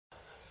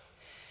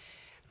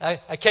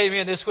I came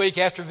in this week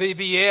after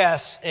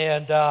VBS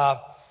and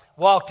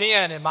walked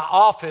in, and my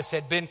office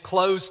had been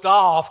closed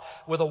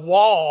off with a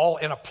wall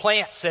and a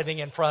plant sitting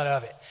in front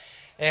of it.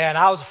 And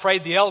I was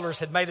afraid the elders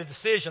had made a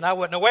decision I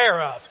wasn't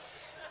aware of.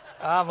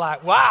 I'm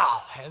like,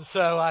 wow. And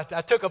so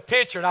I took a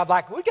picture, and I'm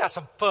like, we got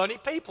some funny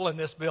people in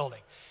this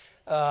building.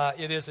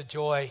 It is a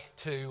joy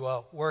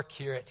to work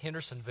here at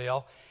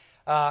Hendersonville.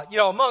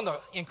 Among the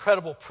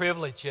incredible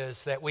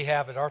privileges that we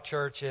have at our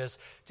church is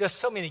just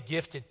so many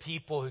gifted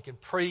people who can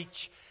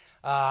preach.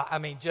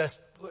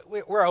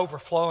 We're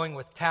overflowing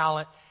with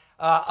talent.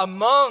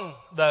 Among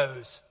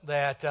those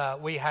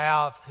that we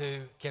have who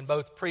can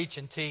both preach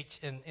and teach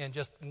in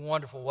just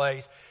wonderful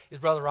ways is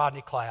Brother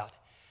Rodney Cloud.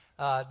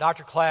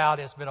 Dr. Cloud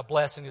has been a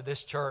blessing to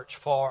this church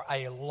for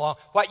a long...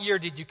 What year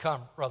did you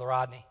come, Brother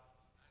Rodney?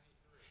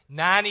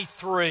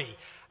 93.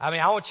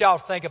 I want y'all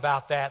to think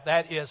about that.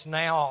 That is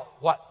now,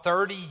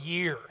 30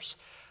 years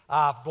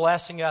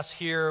blessing us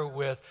here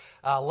with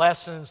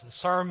lessons and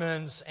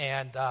sermons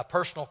and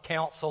personal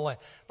counsel. And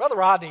Brother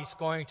Rodney's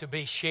going to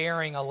be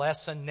sharing a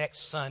lesson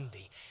next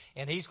Sunday.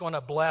 And he's going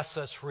to bless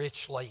us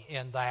richly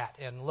in that.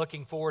 And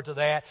looking forward to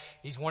that.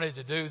 He's wanted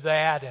to do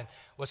that and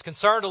was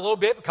concerned a little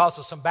bit because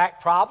of some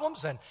back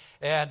problems.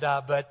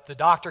 But the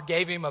doctor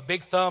gave him a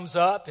big thumbs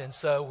up. And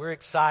so we're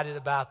excited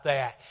about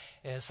that.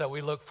 And so we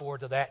look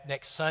forward to that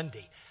next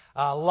Sunday.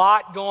 A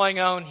lot going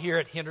on here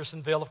at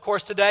Hendersonville. Of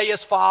course, today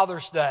is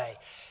Father's Day.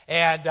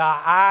 And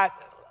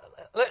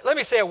let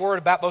me say a word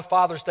about both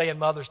Father's Day and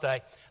Mother's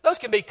Day. Those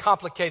can be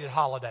complicated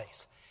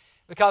holidays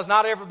because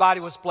not everybody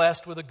was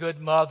blessed with a good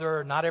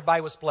mother. Not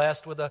everybody was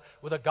blessed with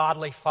a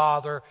godly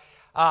father.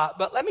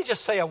 But let me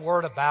just say a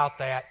word about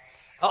that.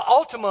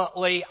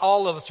 Ultimately,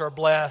 all of us are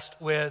blessed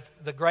with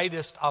the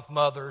greatest of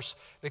mothers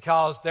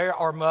because there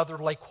are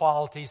motherly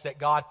qualities that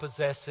God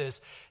possesses.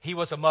 He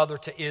was a mother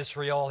to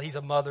Israel. He's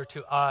a mother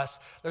to us.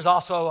 There's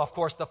also, of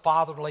course, the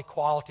fatherly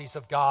qualities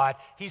of God.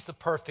 He's the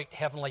perfect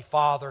heavenly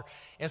Father.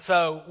 And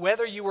so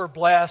whether you were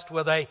blessed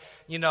with a,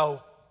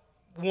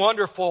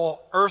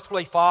 wonderful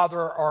earthly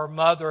father or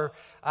mother,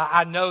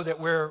 I know that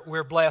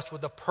we're blessed with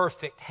the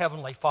perfect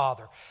heavenly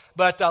Father.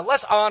 But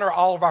let's honor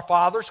all of our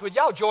fathers. Would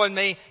y'all join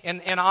me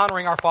in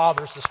honoring our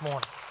fathers this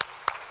morning?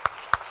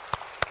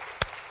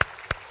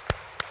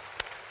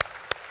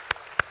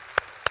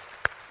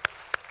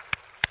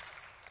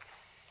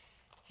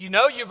 You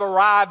know you've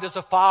arrived as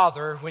a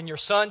father when your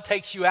son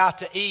takes you out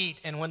to eat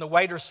and when the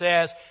waiter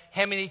says,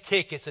 "How many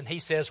tickets?" and he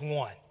says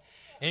 1.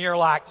 And you're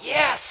like,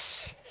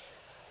 yes!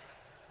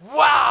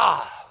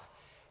 Wow,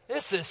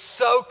 this is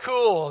so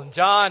cool. And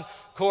John,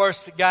 of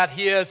course, got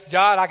his.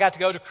 John, I got to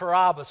go to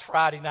Carrabba's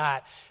Friday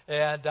night.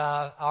 And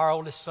our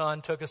oldest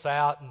son took us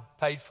out and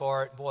paid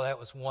for it. Boy, that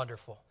was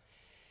wonderful.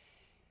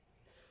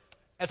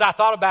 As I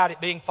thought about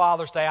it being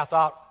Father's Day, I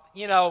thought,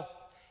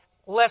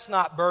 let's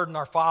not burden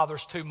our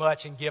fathers too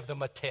much and give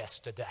them a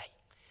test today.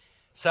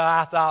 So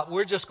I thought,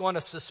 we're just going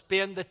to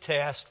suspend the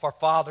test for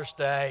Father's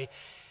Day.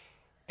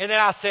 And then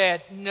I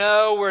said,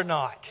 no, we're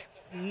not.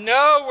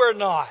 No, we're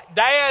not.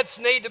 Dads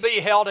need to be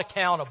held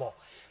accountable.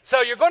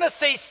 So you're going to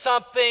see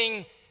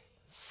something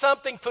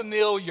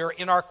familiar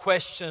in our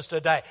questions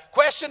today.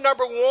 Question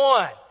number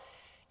 1.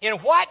 In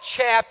what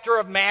chapter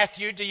of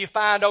Matthew do you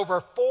find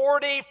over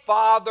 40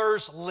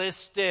 fathers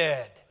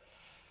listed?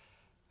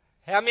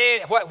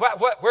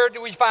 Where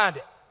do we find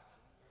it?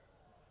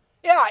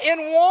 Yeah,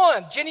 in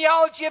 1,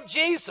 genealogy of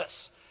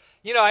Jesus.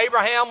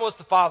 Abraham was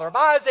the father of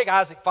Isaac,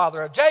 Isaac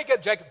father of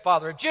Jacob, Jacob the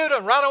father of Judah,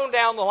 and right on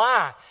down the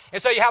line.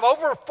 And so you have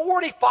over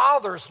 40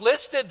 fathers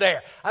listed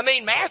there.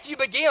 Matthew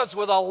begins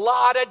with a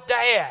lot of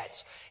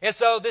dads. And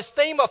so this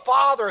theme of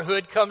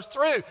fatherhood comes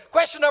through.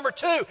 Question number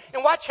 2,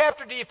 in what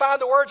chapter do you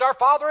find the words, "Our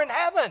Father in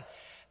heaven"?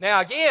 Now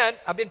again,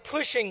 I've been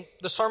pushing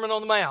the Sermon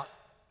on the Mount.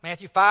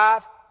 Matthew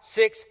 5,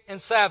 6,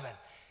 and 7.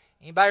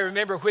 Anybody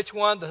remember which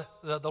one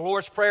the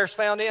Lord's Prayer is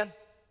found in?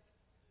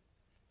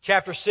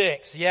 Chapter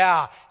 6,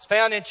 yeah. It's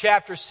found in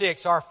chapter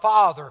 6, our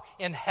Father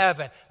in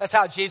heaven. That's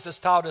how Jesus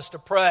taught us to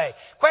pray.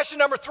 Question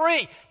number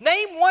 3,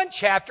 name one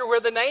chapter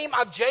where the name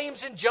of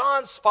James and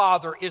John's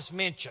father is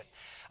mentioned.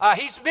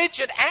 He's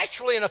mentioned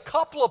actually in a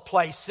couple of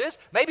places,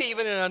 maybe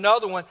even in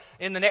another one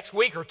in the next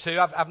week or two.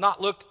 I've not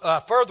looked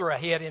further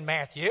ahead in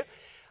Matthew.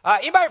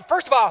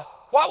 First of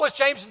all, what was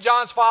James and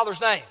John's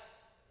father's name?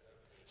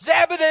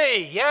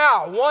 Zebedee,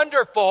 yeah,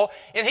 wonderful.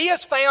 And he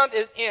is found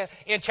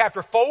in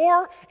chapter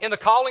 4 in the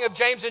calling of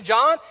James and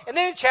John. And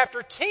then in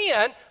chapter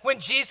 10 when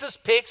Jesus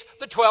picks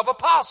the 12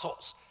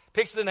 apostles.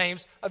 Picks the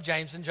names of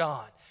James and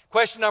John.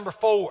 Question number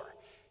 4.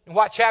 In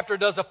what chapter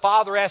does a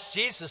father ask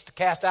Jesus to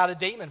cast out a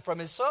demon from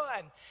his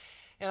son?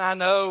 And I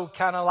know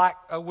kind of like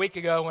a week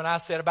ago when I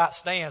said about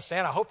Stan,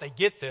 I hope they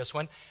get this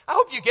one. I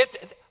hope you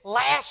get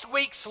last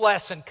week's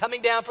lesson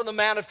coming down from the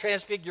Mount of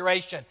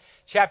Transfiguration.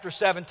 Chapter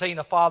 17,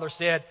 a father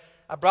said,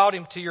 "I brought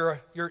him to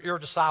your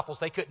disciples.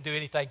 They couldn't do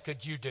anything.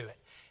 Could you do it?"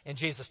 And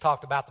Jesus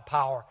talked about the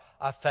power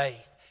of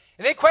faith.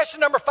 And then question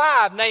number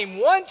 5, name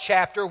one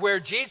chapter where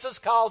Jesus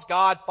calls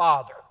God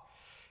Father.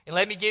 And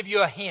let me give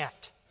you a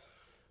hint.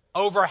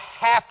 Over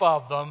half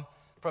of them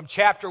from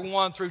chapter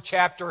 1 through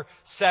chapter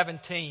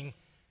 17,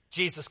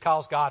 Jesus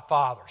calls God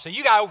Father. So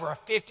you got over a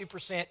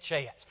 50%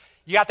 chance.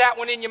 You got that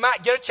one in your mind.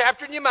 Get a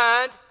chapter in your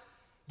mind.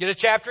 Get a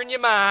chapter in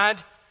your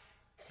mind.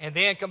 And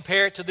then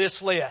compare it to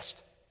this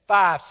list.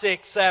 5,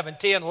 6, 7,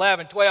 10,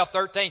 11, 12,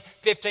 13,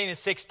 15, and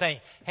 16.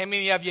 How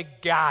many of you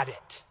got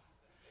it?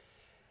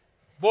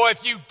 Boy,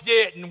 if you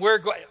didn't, we're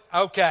going.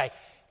 Okay.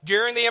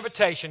 During the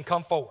invitation,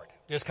 come forward.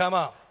 Just come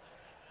on.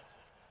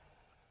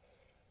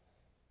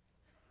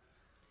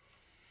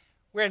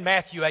 We're in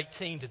Matthew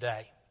 18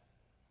 today.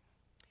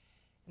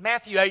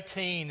 Matthew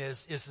 18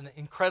 is an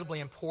incredibly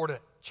important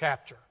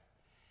chapter,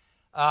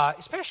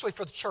 especially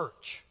for the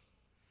church.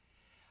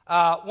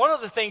 One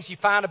of the things you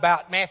find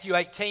about Matthew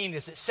 18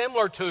 is it's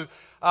similar to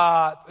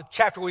the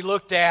chapter we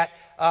looked at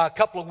a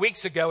couple of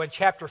weeks ago in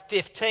chapter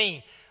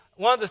 15.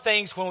 One of the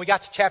things when we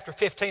got to chapter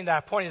 15 that I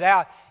pointed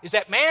out is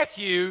that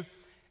Matthew,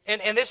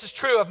 and this is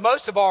true of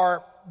most of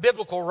our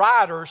biblical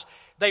writers,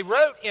 they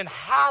wrote in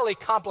highly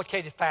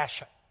complicated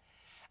fashion.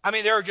 I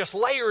mean, there are just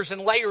layers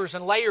and layers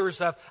and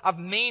layers of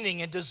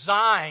meaning and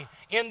design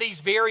in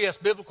these various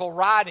biblical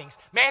writings.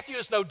 Matthew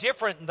is no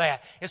different than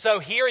that. And so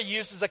here he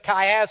uses a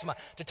chiasma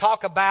to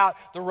talk about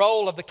the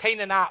role of the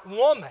Canaanite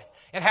woman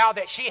and how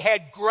that she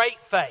had great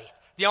faith.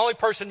 The only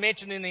person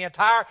mentioned in the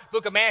entire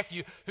book of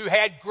Matthew who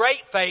had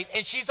great faith,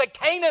 and she's a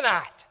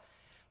Canaanite.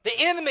 The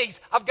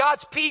enemies of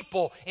God's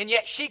people, and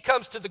yet she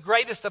comes to the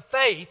greatest of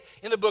faith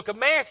in the book of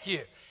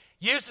Matthew.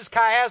 Uses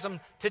chiasm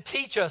to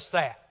teach us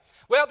that.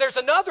 Well, there's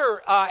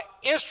another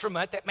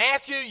instrument that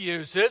Matthew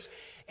uses,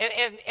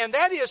 and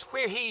that is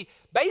where he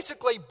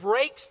basically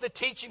breaks the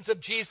teachings of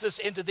Jesus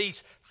into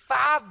these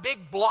 5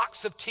 big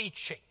blocks of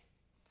teaching.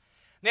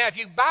 Now, if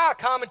you buy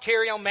a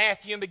commentary on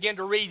Matthew and begin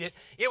to read it,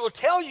 it will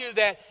tell you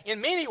that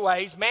in many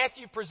ways,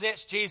 Matthew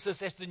presents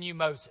Jesus as the new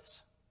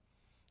Moses.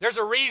 There's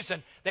a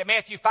reason that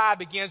Matthew 5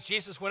 begins,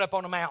 Jesus went up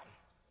on a mountain.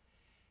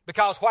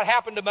 Because what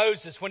happened to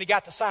Moses when he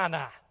got to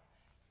Sinai?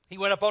 He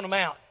went up on a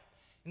mountain.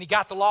 And he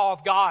got the law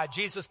of God.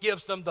 Jesus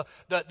gives them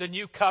the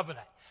new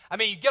covenant. I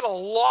mean, you get a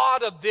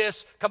lot of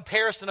this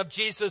comparison of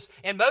Jesus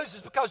and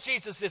Moses because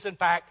Jesus is, in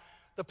fact,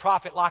 the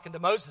prophet likened to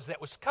Moses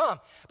that was to come.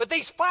 But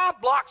these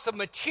 5 blocks of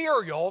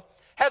material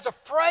has a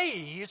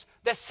phrase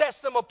that sets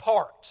them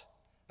apart.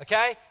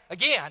 Okay?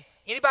 Again,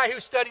 anybody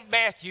who studied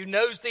Matthew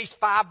knows these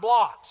 5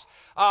 blocks.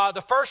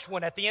 The first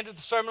one at the end of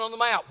the Sermon on the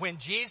Mount, when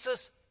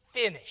Jesus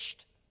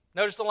finished.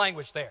 Notice the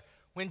language there.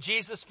 When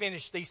Jesus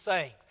finished these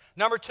sayings.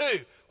 Number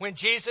 2, when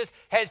Jesus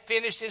had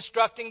finished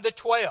instructing the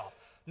 12.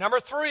 Number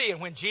 3, and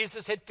when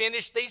Jesus had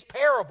finished these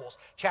parables,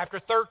 chapter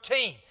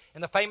 13, in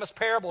the famous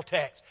parable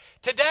text.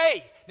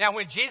 Today, now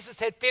when Jesus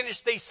had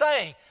finished these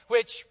saying,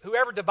 which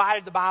whoever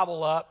divided the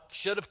Bible up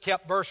should have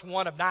kept verse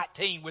 1 of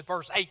 19 with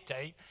verse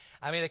 18.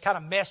 I mean, they kind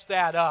of messed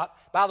that up.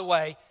 By the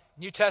way,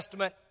 New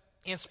Testament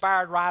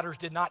inspired writers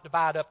did not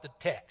divide up the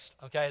text.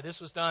 Okay, this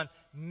was done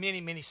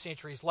many, many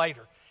centuries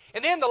later.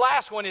 And then the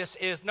last one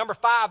is number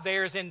 5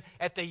 there is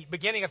at the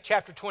beginning of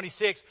chapter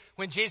 26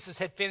 when Jesus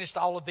had finished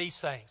all of these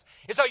things.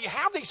 And so you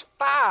have these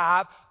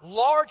 5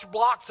 large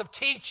blocks of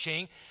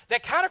teaching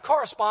that kind of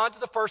correspond to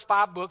the first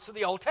 5 books of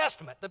the Old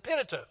Testament, the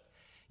Pentateuch.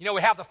 You know,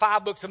 we have the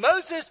 5 books of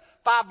Moses,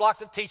 5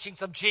 blocks of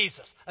teachings of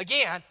Jesus.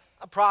 Again,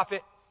 a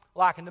prophet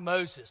likened to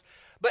Moses.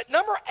 But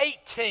number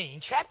 18,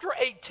 chapter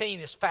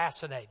 18 is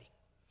fascinating.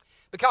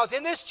 Because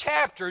in this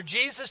chapter,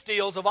 Jesus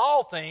deals, of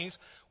all things,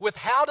 with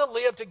how to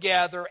live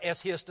together as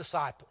his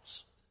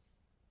disciples.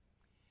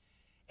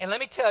 And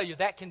let me tell you,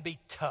 that can be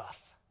tough.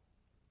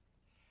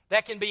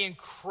 That can be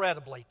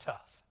incredibly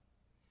tough.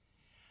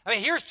 I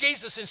mean, here's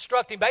Jesus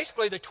instructing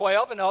basically the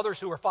 12 and others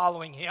who are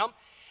following him.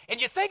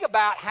 And you think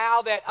about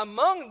how that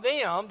among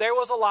them, there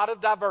was a lot of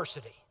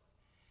diversity.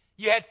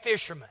 You had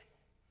fishermen.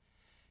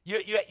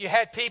 You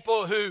had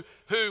people who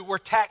were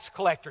tax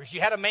collectors.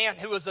 You had a man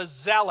who was a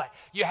zealot.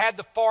 You had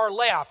the far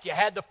left. You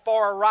had the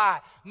far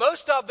right.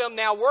 Most of them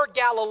now were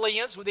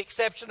Galileans, with the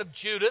exception of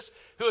Judas,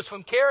 who was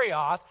from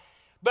Kerioth.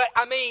 But,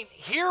 I mean,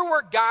 here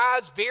were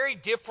guys very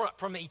different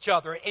from each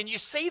other. And you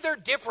see their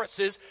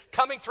differences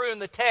coming through in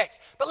the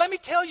text. But let me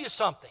tell you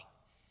something.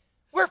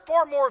 We're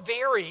far more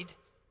varied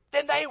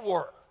than they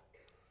were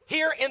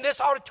here in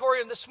this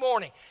auditorium this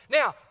morning.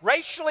 Now,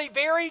 racially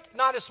varied,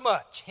 not as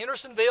much.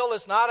 Hendersonville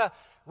is not a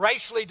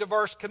racially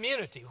diverse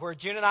community. Where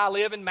June and I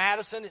live in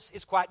Madison,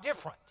 it's quite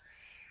different.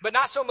 But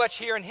not so much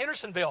here in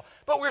Hendersonville.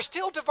 But we're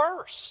still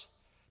diverse.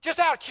 Just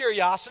out of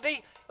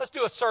curiosity, let's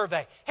do a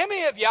survey. How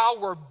many of y'all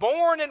were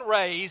born and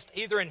raised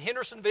either in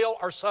Hendersonville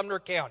or Sumner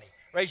County?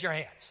 Raise your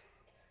hands.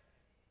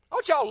 I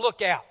want y'all to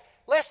look out.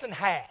 Less than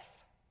half.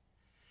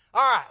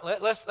 All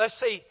right, let's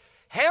see.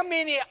 How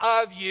many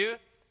of you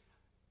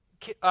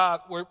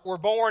were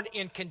born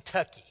in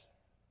Kentucky?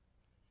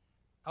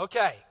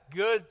 Okay,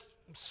 good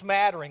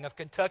smattering of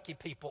Kentucky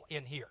people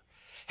in here.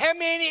 How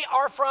many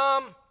are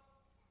from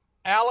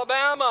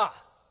Alabama?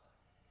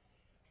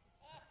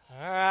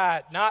 All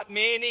right, not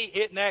many.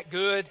 Isn't that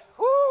good?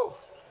 Whoo!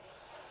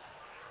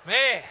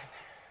 Man.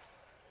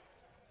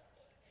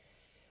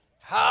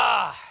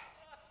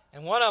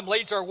 And one of them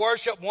leads our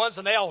worship, one's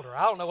an elder.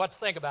 I don't know what to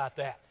think about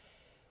that.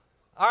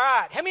 All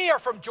right. How many are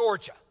from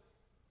Georgia?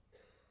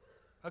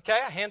 Okay,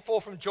 a handful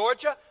from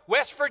Georgia.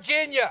 West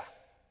Virginia.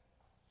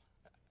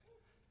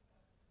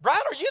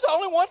 Brian, are you the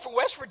only one from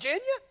West Virginia?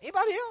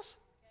 Anybody else?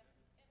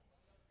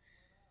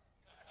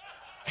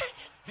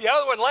 The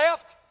other one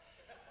left?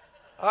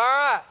 All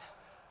right.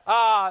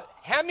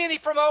 How many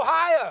from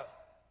Ohio?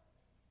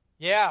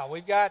 Yeah,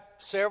 we've got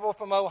several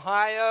from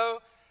Ohio.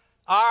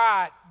 All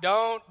right,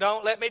 don't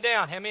let me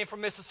down. How many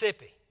from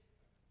Mississippi?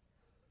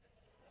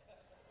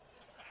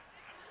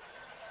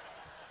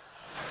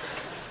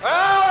 All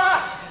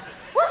right.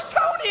 Where's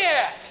Tony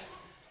at?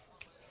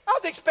 I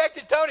was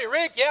expecting Tony.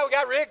 Rick, yeah, we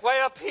got Rick way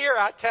up here.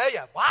 I tell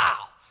you, wow.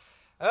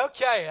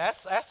 Okay,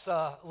 that's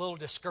a little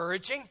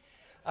discouraging.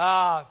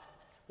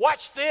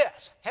 Watch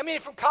this. How many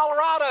from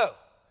Colorado?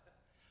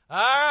 All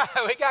right,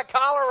 we got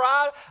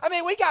Colorado. I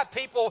mean, we got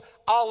people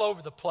all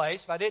over the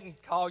place. If I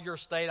didn't call your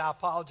state, I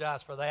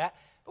apologize for that.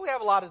 But we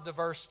have a lot of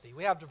diversity.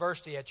 We have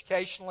diversity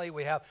educationally.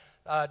 We have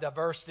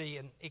diversity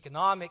in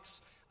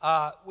economics.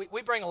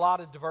 We bring a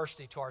lot of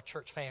diversity to our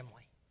church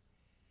family.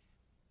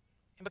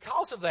 And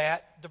because of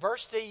that,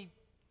 diversity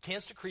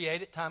tends to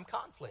create at times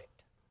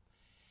conflict.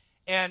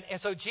 And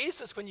so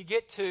Jesus, when you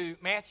get to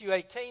Matthew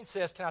 18,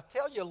 says, can I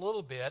tell you a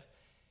little bit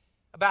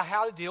about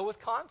how to deal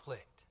with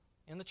conflict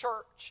in the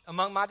church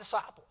among my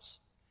disciples?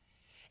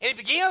 And he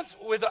begins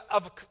with,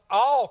 of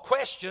all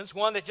questions,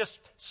 one that just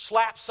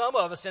slapped some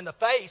of us in the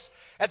face.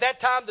 At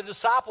that time, the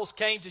disciples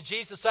came to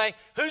Jesus saying,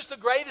 who's the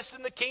greatest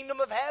in the kingdom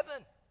of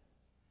heaven?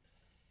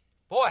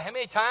 Boy, how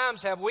many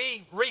times have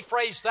we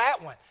rephrased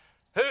that one?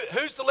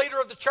 Who's the leader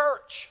of the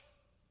church?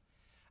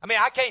 I mean,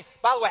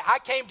 by the way, I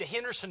came to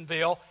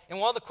Hendersonville, and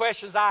one of the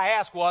questions I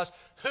asked was,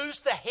 who's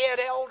the head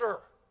elder?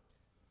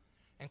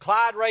 And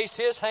Clyde raised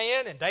his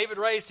hand, and David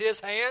raised his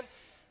hand.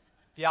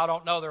 If y'all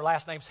don't know, their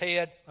last name's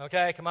Head.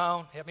 Okay, come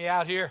on, help me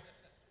out here.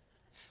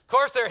 Of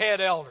course they're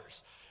head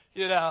elders,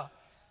 you know.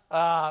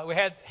 We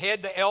had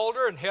Head the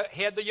elder and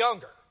Head the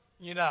younger,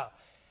 you know.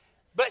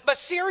 But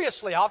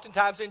seriously,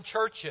 oftentimes in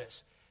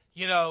churches,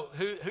 you know,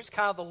 who's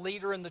kind of the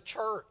leader in the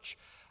church?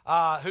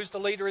 Who's the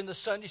leader in the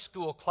Sunday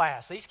school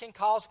class? These can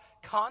cause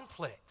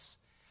conflicts.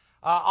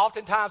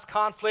 Oftentimes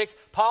conflicts.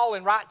 Paul,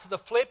 in writing to the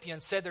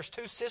Philippians, said there's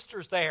two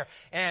sisters there,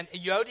 and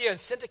Euodia and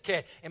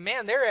Syntyche, and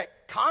man, they're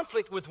at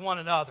conflict with one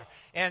another.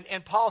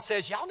 And Paul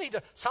says, y'all need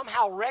to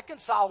somehow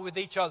reconcile with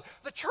each other.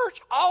 The church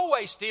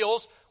always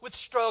deals with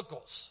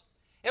struggles.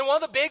 And one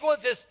of the big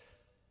ones is,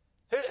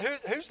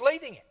 who's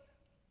leading it?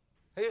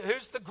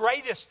 Who's the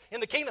greatest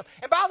in the kingdom?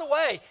 And by the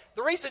way,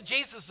 the reason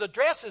Jesus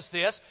addresses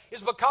this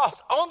is because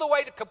on the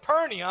way to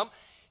Capernaum,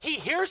 he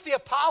hears the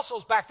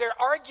apostles back there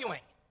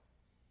arguing.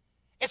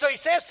 And so he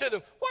says to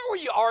them, what were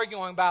you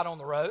arguing about on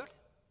the road?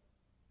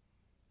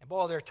 And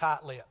boy, they're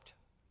tight-lipped.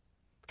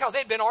 Because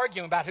they'd been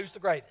arguing about who's the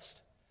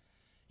greatest.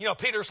 You know,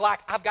 Peter's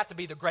like, I've got to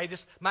be the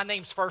greatest. My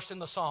name's first in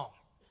the song.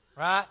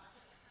 Right?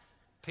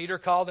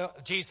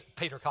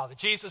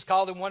 Jesus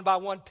called them one by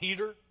one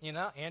Peter, you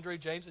know, Andrew,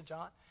 James, and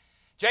John.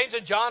 James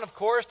and John, of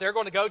course, they're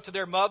going to go to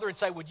their mother and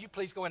say, would you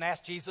please go and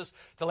ask Jesus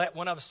to let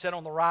one of us sit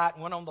on the right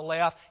and one on the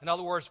left? In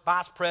other words,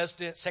 vice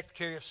president,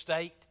 secretary of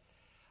state.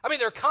 I mean,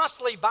 they're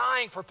constantly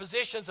vying for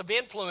positions of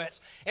influence.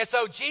 And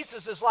so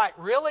Jesus is like,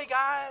 really,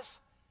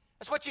 guys?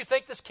 That's what you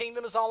think this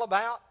kingdom is all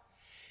about?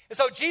 And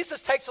so Jesus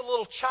takes a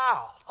little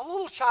child,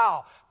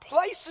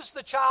 places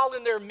the child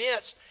in their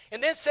midst,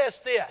 and then says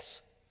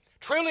this,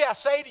 truly I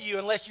say to you,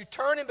 unless you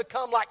turn and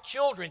become like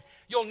children,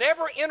 you'll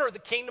never enter the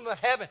kingdom of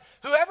heaven.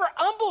 Whoever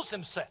humbles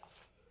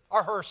himself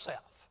or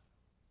herself.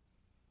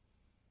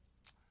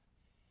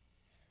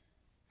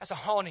 That's a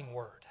haunting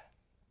word.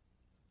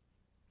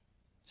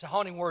 It's a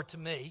haunting word to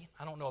me.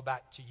 I don't know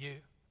about to you.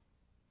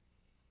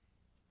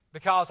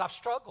 Because I've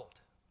struggled.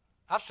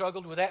 I've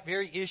struggled with that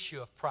very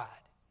issue of pride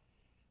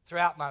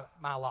throughout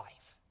my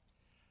life.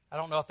 I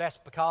don't know if that's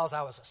because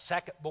I was a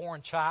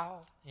second-born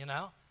child, you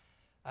know.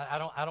 I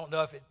don't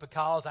know if it's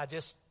because I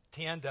just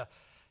tend to,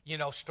 you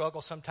know,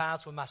 struggle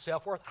sometimes with my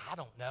self-worth. I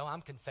don't know.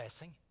 I'm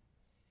confessing.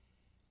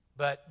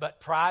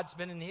 But pride's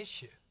been an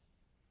issue.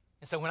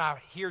 And so when I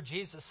hear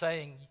Jesus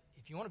saying,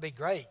 if you want to be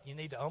great, you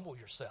need to humble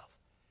yourself.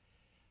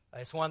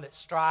 It's one that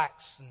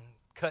strikes and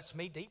cuts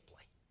me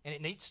deeply, and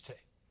it needs to.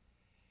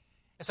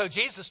 And so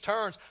Jesus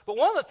turns. But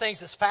one of the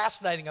things that's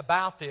fascinating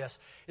about this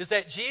is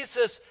that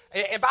Jesus,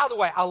 and by the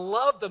way, I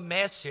love the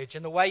message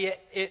and the way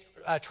it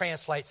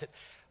translates it.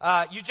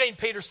 Eugene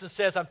Peterson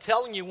says, I'm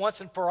telling you once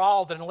and for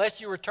all that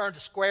unless you return to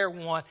square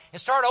one and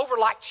start over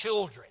like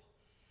children,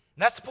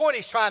 and that's the point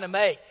he's trying to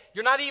make,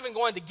 you're not even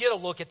going to get a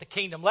look at the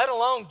kingdom, let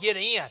alone get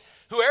in.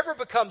 Whoever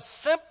becomes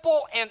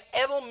simple and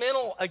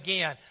elemental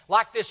again,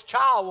 like this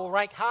child, will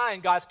rank high in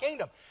God's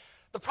kingdom.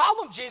 The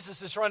problem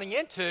Jesus is running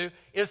into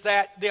is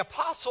that the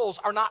apostles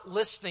are not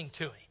listening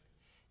to him.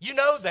 You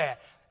know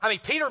that. I mean,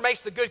 Peter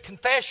makes the good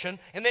confession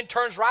and then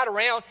turns right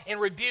around and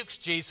rebukes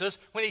Jesus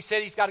when he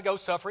said he's got to go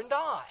suffer and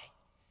die.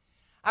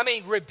 I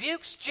mean,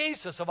 rebukes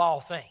Jesus of all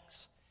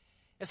things.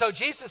 And so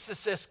Jesus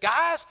says,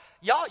 guys,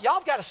 y'all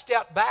have got to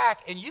step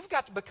back and you've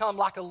got to become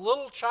like a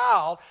little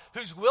child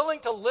who's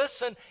willing to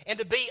listen and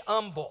to be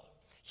humble.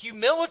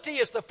 Humility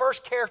is the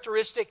first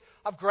characteristic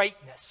of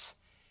greatness.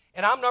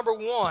 And I'm number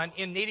one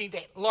in needing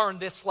to learn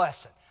this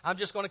lesson. I'm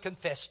just going to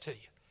confess to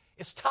you.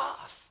 It's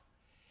tough.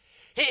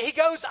 He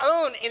goes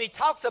on and he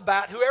talks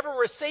about whoever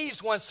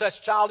receives one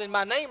such child in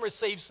my name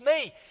receives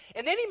me.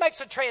 And then he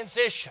makes a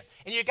transition.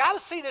 And you got to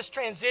see this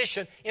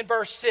transition in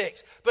verse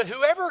 6. But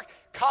whoever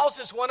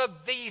causes one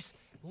of these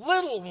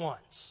little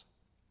ones.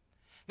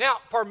 Now,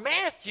 for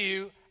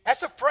Matthew,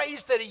 that's a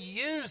phrase that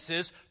he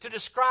uses to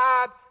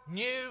describe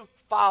new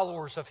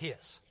followers of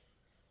his.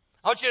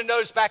 I want you to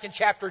notice back in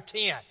chapter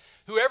 10,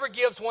 whoever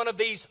gives one of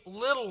these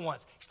little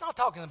ones, he's not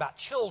talking about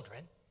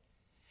children.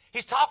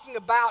 He's talking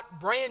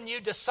about brand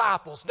new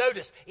disciples.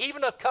 Notice,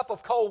 even a cup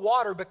of cold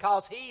water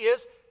because he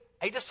is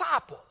a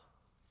disciple.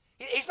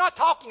 He's not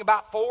talking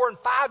about 4 and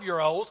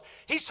 5-year-olds.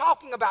 He's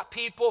talking about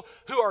people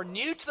who are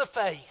new to the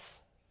faith.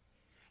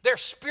 They're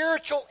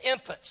spiritual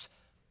infants.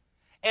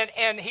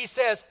 And he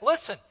says,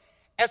 listen,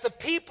 as the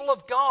people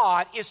of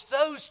God, it's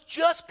those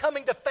just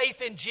coming to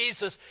faith in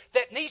Jesus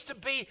that needs to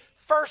be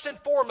first and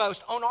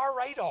foremost on our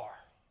radar.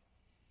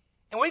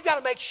 And we've got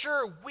to make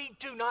sure we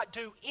do not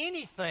do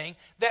anything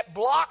that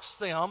blocks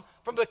them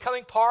from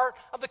becoming part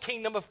of the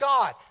kingdom of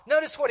God.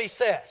 Notice what he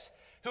says.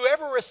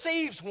 Whoever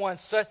receives one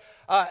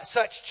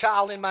such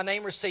child in my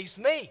name receives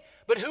me.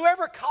 But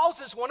whoever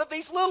causes one of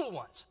these little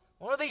ones,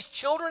 one of these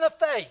children of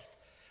faith,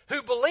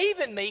 who believe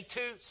in me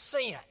to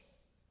sin.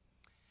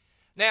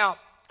 Now,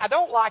 I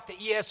don't like the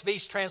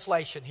ESV's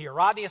translation here.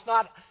 Rodney, it's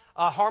not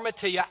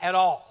harmatia at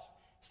all.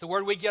 It's the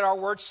word we get our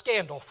word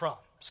scandal from,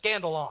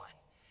 scandalon.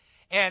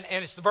 And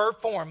it's the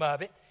verb form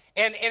of it.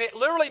 And it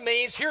literally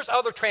means, here's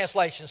other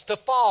translations, to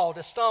fall,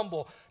 to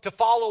stumble, to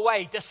fall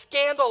away, to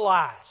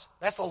scandalize.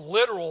 That's the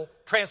literal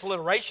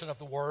transliteration of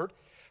the word.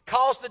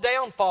 Cause the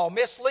downfall,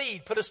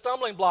 mislead, put a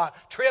stumbling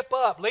block, trip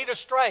up, lead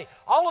astray.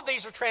 All of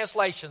these are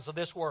translations of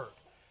this word.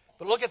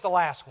 But look at the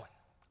last one.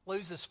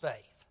 Loses faith.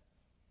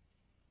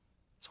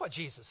 That's what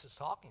Jesus is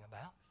talking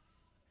about.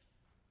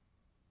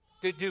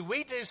 Do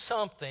we do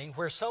something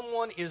where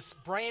someone is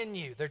brand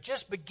new, they're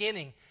just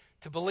beginning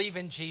to believe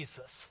in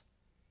Jesus,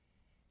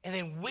 and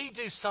then we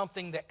do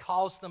something that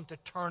caused them to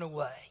turn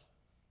away,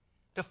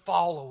 to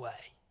fall away,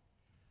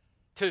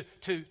 to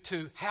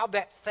have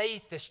that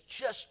faith that's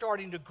just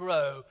starting to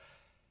grow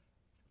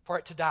for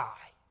it to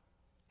die?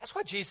 That's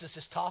what Jesus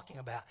is talking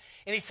about.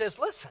 And he says,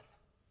 listen,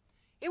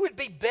 it would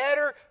be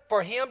better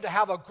for him to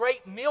have a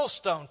great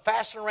millstone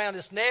fastened around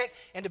his neck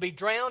and to be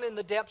drowned in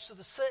the depths of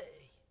the sea.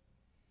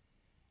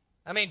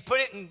 I mean, put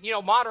it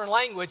in, modern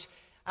language.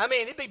 I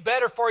mean, it'd be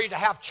better for you to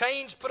have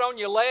chains put on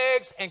your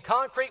legs and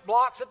concrete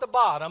blocks at the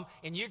bottom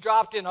and you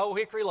dropped in Old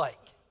Hickory Lake.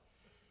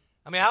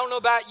 I mean, I don't know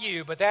about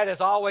you, but that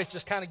has always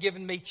just kind of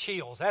given me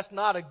chills. That's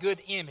not a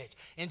good image.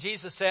 And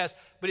Jesus says,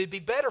 but it'd be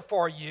better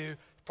for you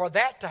for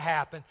that to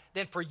happen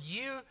than for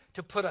you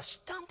to put a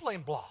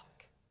stumbling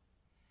block,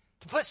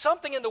 to put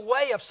something in the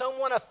way of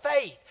someone of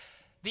faith.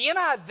 The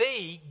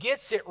NIV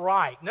gets it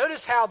right.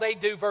 Notice how they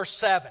do verse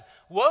 7.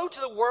 Woe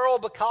to the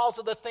world because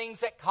of the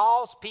things that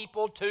cause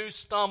people to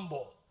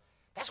stumble.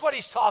 That's what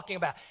he's talking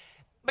about.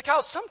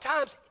 Because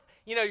sometimes,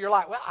 you're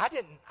like, well, I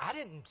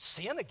didn't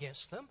sin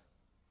against them.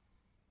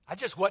 I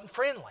just wasn't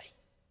friendly.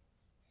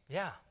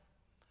 Yeah.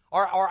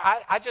 Or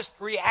I just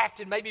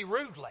reacted maybe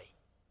rudely.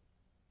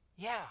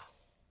 Yeah.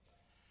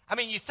 I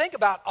mean, you think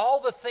about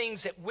all the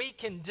things that we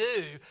can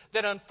do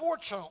that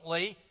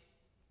unfortunately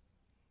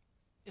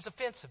is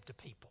offensive to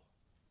people.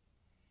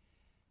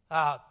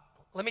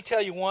 Let me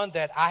tell you one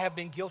that I have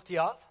been guilty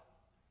of.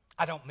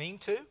 I don't mean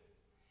to,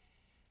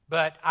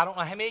 but I don't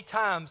know how many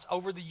times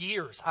over the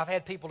years I've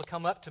had people to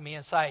come up to me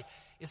and say,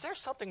 is there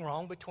something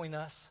wrong between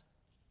us?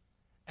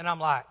 And I'm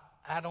like,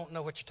 I don't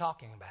know what you're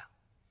talking about.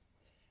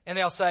 And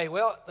they'll say,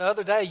 well, the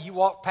other day you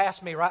walked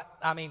past me right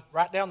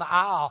down the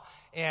aisle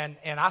and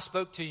I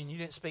spoke to you and you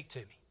didn't speak to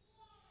me.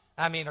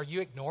 I mean, are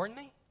you ignoring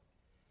me?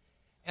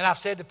 And I've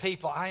said to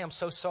people, I am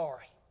so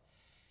sorry.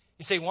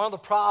 You see, one of the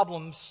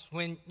problems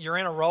when you're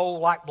in a role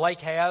like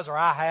Blake has or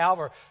I have,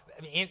 or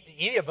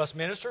any of us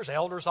ministers,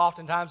 elders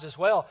oftentimes as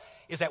well,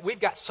 is that we've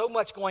got so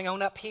much going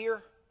on up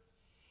here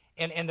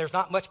and there's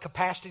not much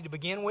capacity to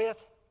begin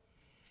with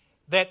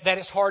that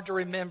it's hard to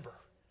remember.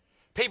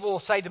 People will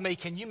say to me,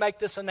 can you make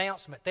this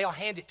announcement? They'll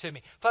hand it to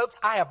me. Folks,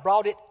 I have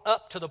brought it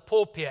up to the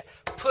pulpit,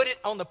 put it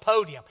on the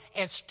podium,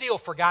 and still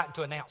forgotten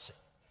to announce it.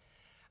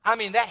 I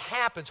mean, that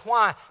happens.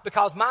 Why?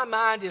 Because my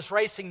mind is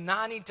racing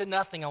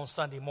 90-0 on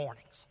Sunday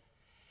mornings.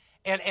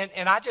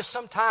 And I just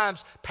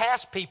sometimes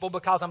pass people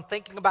because I'm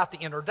thinking about the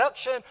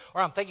introduction or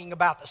I'm thinking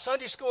about the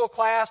Sunday school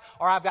class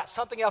or I've got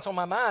something else on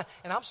my mind,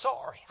 and I'm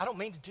sorry. I don't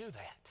mean to do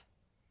that.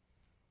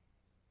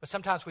 But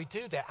sometimes we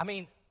do that. I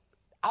mean,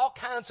 all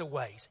kinds of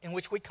ways in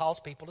which we cause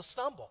people to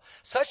stumble.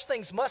 Such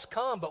things must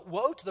come, but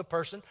woe to the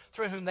person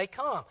through whom they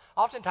come,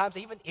 oftentimes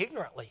even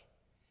ignorantly.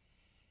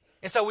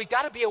 And so we've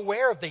got to be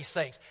aware of these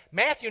things.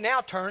 Matthew now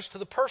turns to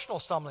the personal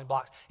stumbling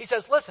blocks. He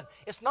says, listen,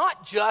 it's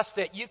not just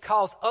that you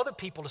cause other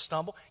people to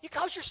stumble, you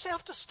cause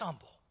yourself to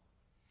stumble.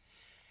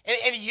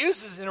 And he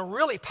uses it in a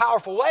really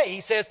powerful way. He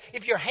says,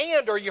 if your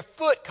hand or your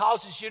foot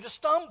causes you to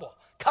stumble,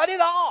 cut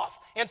it off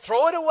and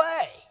throw it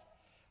away.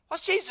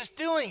 What's Jesus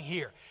doing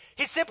here?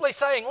 He's simply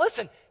saying,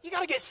 listen, you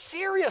got to get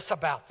serious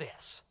about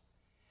this.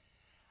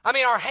 I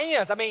mean, our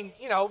hands,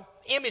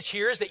 image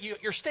here is that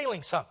you're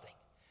stealing something.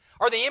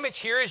 Or the image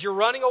here is you're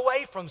running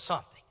away from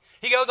something.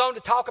 He goes on to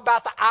talk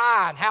about the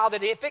eye and how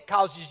that if it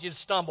causes you to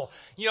stumble,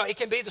 it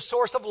can be the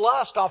source of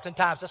lust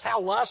oftentimes. That's how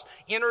lust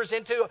enters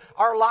into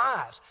our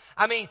lives.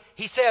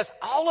 He says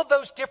all of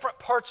those different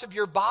parts of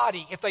your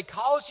body, if they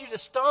cause you to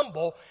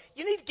stumble,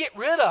 you need to get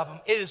rid of them.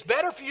 It is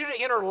better for you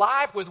to enter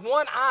life with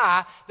one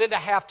eye than to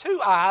have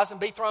two eyes and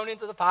be thrown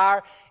into the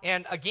fire.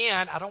 And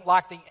again, I don't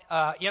like the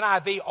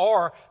NIV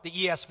or the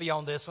ESV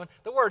on this one.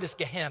 The word is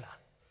Gehenna.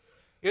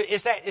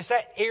 It's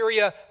that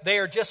area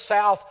there just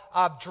south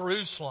of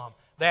Jerusalem.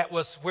 That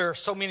was where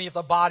so many of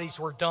the bodies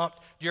were dumped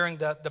during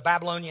the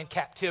Babylonian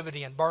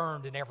captivity and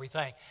burned and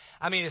everything.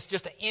 It's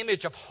just an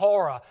image of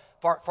horror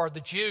for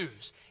the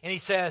Jews. And he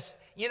says,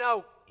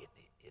 it'd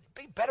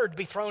be better to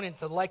be thrown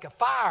into the lake of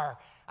fire.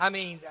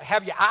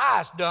 Have your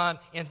eyes done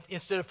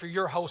instead of for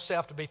your whole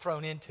self to be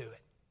thrown into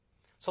it.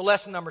 So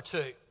lesson number 2,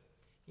 you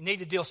need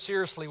to deal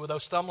seriously with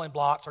those stumbling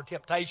blocks or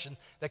temptation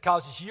that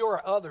causes you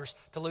or others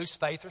to lose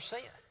faith or sin.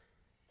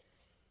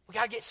 We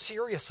got to get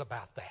serious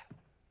about that.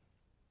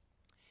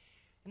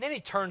 And then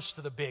he turns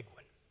to the big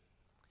one.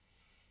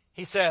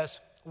 He says,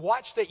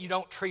 watch that you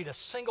don't treat a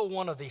single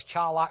one of these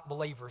childlike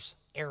believers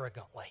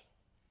arrogantly.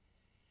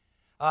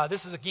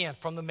 This is again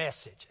from the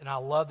Message, and I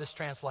love this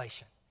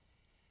translation.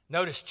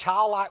 Notice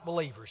childlike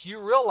believers.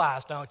 You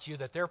realize, don't you,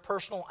 that their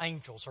personal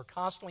angels are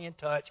constantly in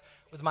touch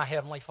with my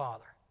Heavenly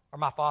Father, or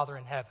my Father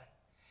in heaven.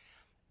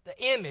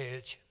 The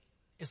image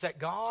is that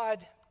God,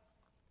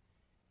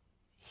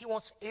 He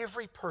wants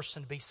every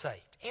person to be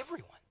saved.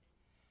 Everyone.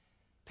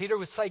 Peter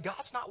would say,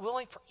 God's not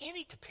willing for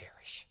any to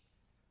perish.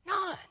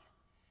 None.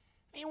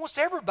 He wants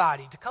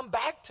everybody to come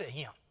back to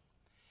Him.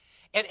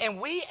 And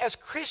we as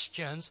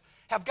Christians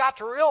have got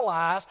to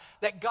realize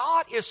that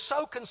God is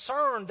so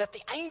concerned that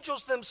the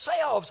angels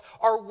themselves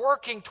are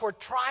working toward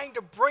trying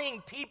to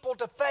bring people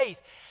to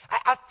faith.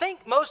 I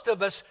think most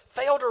of us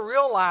fail to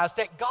realize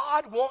that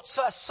God wants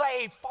us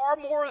saved far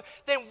more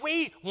than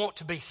we want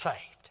to be saved.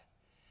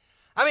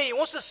 He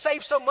wants to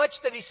save so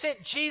much that He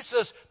sent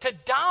Jesus to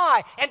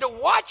die and to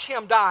watch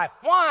Him die.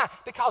 Why?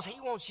 Because He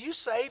wants you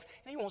saved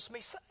and He wants me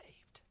saved.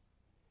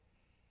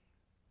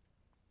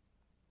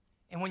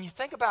 And when you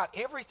think about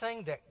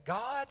everything that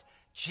God,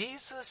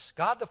 Jesus,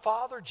 God the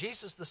Father,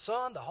 Jesus the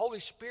Son, the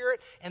Holy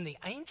Spirit, and the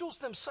angels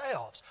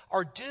themselves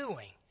are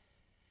doing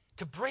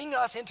to bring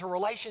us into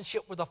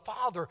relationship with the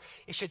Father,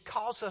 it should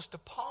cause us to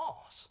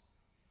pause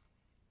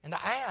and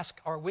to ask,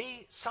 are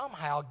we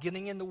somehow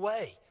getting in the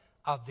way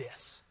of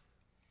this?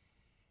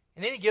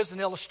 And then he gives an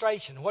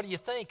illustration. What do you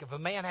think if a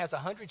man has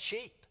 100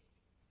 sheep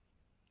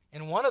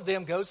and one of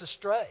them goes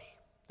astray?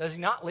 Does he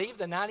not leave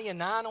the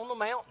 99 on the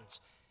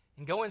mountains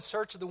and go in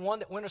search of the one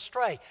that went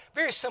astray?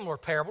 Very similar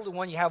parable to the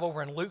one you have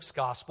over in Luke's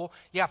gospel.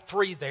 You have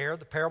 3 there,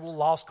 the parable of the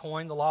lost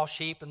coin, the lost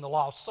sheep, and the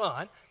lost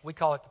son. We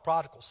call it the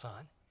prodigal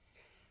son.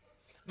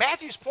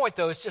 Matthew's point,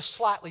 though, is just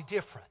slightly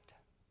different.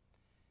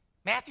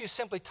 Matthew's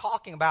simply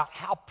talking about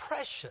how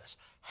precious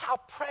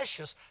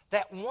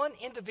that one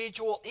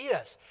individual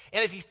is.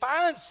 And if he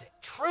finds it,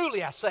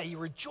 truly I say, he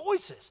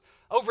rejoices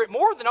over it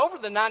more than over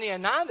the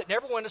 99 that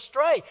never went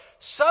astray.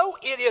 So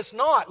it is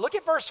not. Look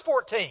at verse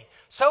 14.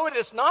 So it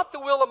is not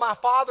the will of my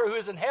Father who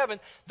is in heaven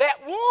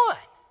that one,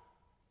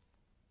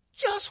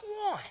 just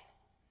one,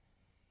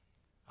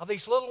 of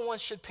these little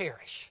ones should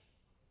perish.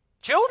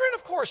 Children,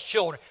 of course,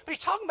 children. But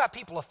he's talking about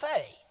people of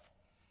faith.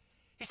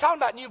 He's talking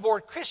about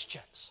newborn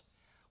Christians.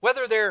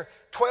 Whether they're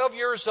 12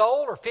 years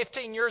old or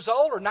 15 years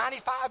old or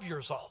 95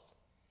 years old.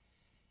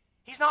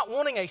 He's not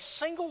wanting a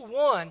single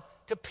one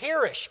to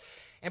perish.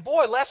 And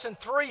boy, lesson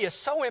 3 is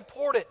so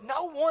important.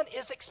 No one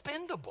is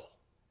expendable.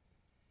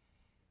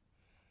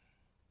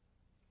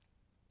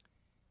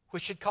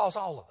 Which should cause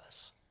all of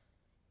us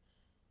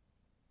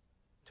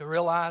to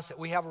realize that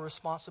we have a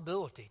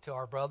responsibility to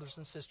our brothers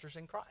and sisters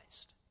in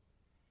Christ.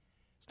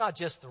 It's not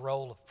just the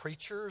role of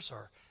preachers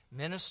or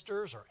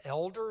ministers or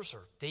elders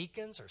or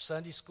deacons or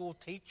Sunday school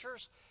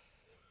teachers.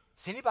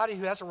 It's anybody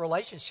who has a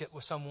relationship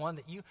with someone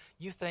that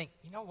you think,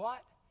 you know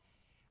what?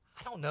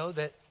 I don't know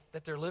that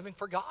they're living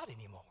for God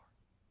anymore.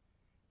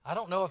 I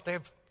don't know if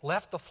they've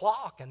left the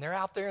flock and they're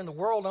out there in the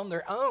world on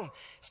their own.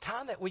 It's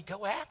time that we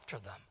go after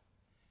them.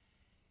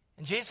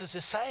 And Jesus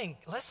is saying,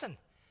 listen,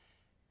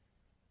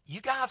 you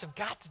guys have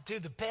got to do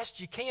the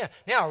best you can.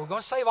 Now, are we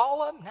going to save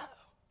all of them? No.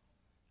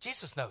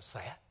 Jesus knows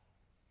that.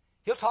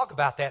 He'll talk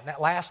about that in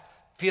that last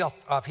fifth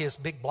of his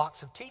big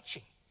blocks of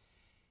teaching.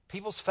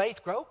 People's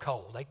faith grow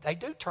cold. They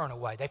do turn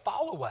away. They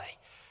fall away.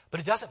 But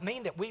it doesn't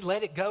mean that we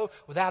let it go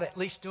without at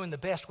least doing the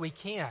best we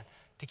can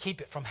to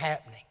keep it from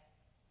happening.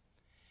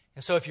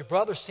 And so if your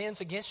brother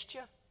sins against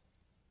you,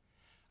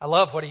 I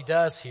love what he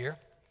does here.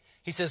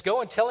 He says,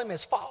 go and tell him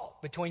his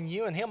fault between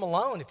you and him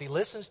alone. If he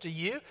listens to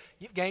you,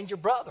 you've gained your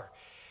brother.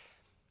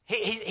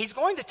 He's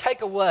going to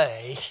take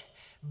away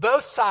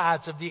both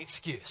sides of the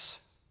excuse.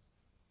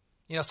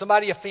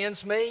 Somebody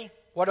offends me.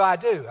 What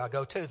do? I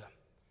go to them.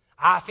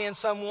 I offend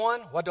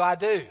someone, what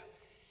do?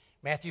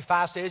 Matthew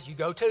 5 says you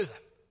go to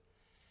them.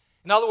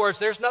 In other words,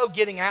 there's no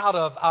getting out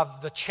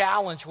of the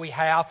challenge we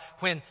have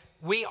when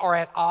we are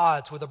at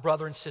odds with a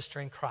brother and sister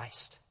in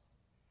Christ.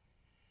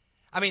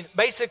 I mean,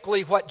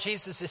 basically what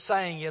Jesus is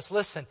saying is,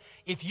 listen,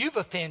 if you've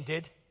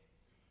offended,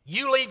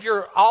 you leave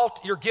your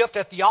gift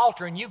at the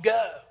altar and you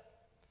go.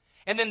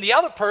 And then the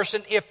other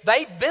person, if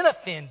they've been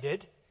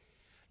offended,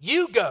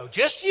 you go,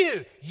 just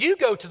you. You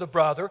go to the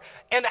brother,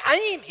 and the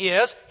aim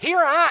is, here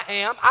I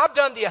am, I've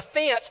done the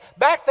offense,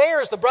 back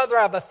there is the brother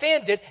I've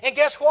offended, and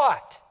guess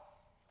what?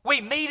 We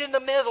meet in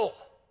the middle.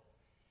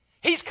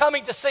 He's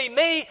coming to see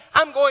me,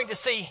 I'm going to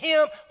see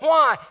him.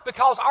 Why?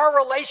 Because our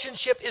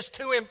relationship is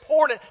too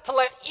important to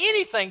let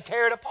anything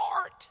tear it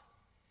apart.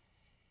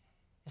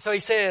 And so he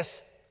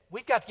says,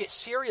 we've got to get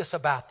serious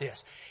about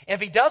this. And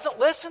if he doesn't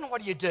listen,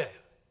 what do?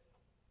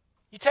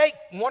 You take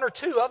one or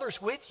two others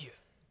with you.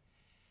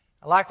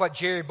 I like what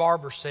Jerry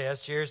Barber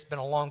says. Jerry's been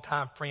a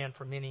long-time friend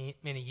for many,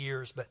 many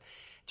years, but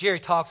Jerry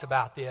talks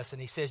about this,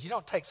 and he says, you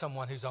don't take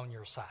someone who's on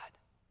your side.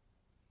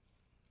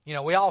 You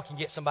know, we all can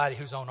get somebody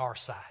who's on our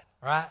side,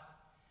 right?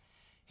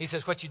 He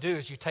says what you do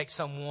is you take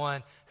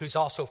someone who's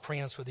also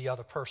friends with the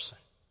other person.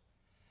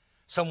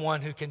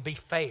 Someone who can be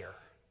fair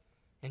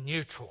and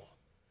neutral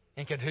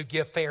and who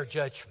give fair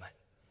judgment.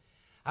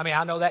 I mean,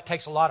 I know that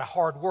takes a lot of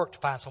hard work to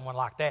find someone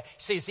like that.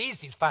 See, it's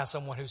easy to find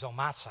someone who's on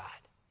my side.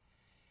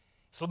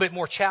 It's a little bit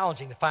more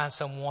challenging to find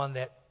someone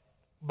that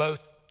both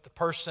the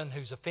person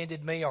who's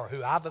offended me or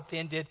who I've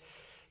offended,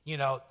 you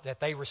know, that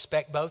they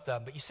respect both of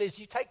them. But he says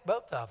you take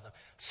both of them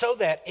so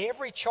that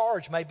every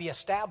charge may be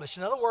established.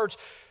 In other words,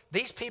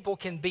 these people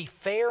can be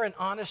fair and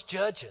honest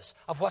judges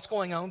of what's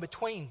going on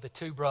between the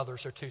two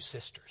brothers or two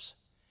sisters.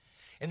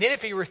 And then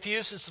if he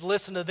refuses to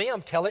listen to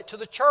them, tell it to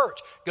the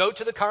church. Go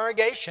to the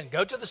congregation.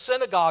 Go to the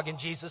synagogue in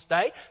Jesus'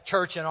 day,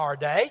 church in our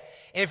day.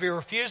 And if he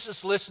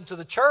refuses to listen to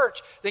the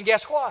church, then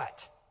guess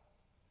what?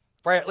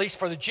 For at least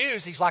for the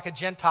Jews, he's like a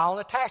Gentile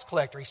and a tax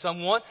collector. He's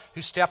someone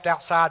who stepped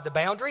outside the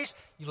boundaries.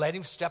 You let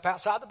him step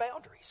outside the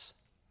boundaries.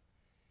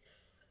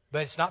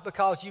 But it's not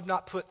because you've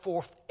not put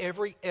forth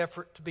every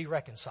effort to be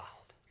reconciled.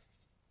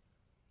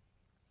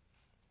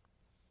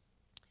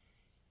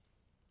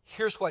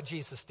 Here's what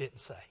Jesus didn't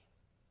say.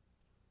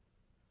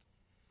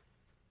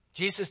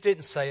 Jesus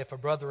didn't say if a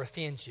brother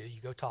offends you, you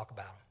go talk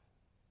about him.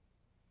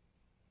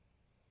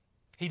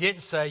 He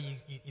didn't say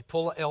you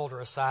pull an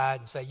elder aside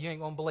and say, you ain't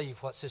going to believe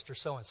what sister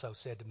so-and-so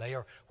said to me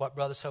or what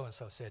brother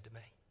so-and-so said to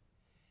me.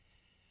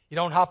 You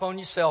don't hop on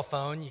your cell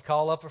phone, you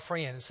call up a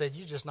friend and say,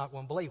 you're just not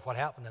going to believe what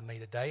happened to me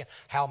today and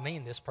how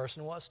mean this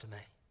person was to me.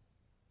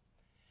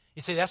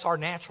 You see, that's our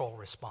natural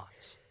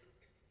response.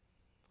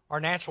 Our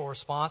natural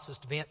response is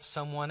to vent to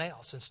someone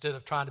else instead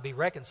of trying to be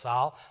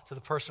reconciled to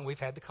the person we've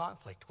had the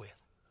conflict with.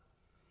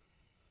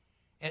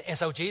 And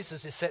so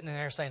Jesus is sitting in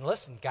there saying,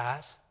 listen,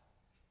 guys,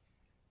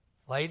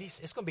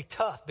 ladies, it's going to be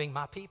tough being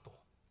my people.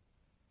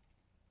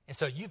 And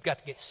so you've got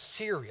to get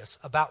serious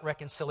about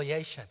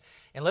reconciliation.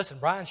 And listen,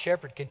 Brian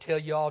Shepherd can tell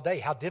you all day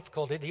how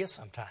difficult it is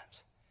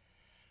sometimes.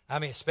 I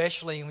mean,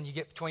 especially when you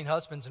get between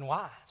husbands and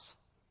wives.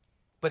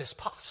 But it's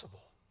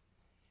possible.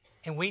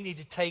 And we need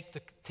to take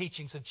the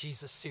teachings of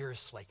Jesus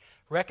seriously.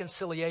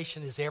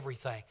 Reconciliation is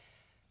everything.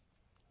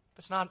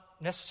 But it's not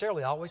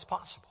necessarily always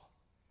possible.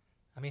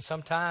 I mean,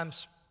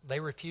 sometimes they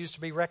refuse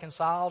to be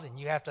reconciled and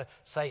you have to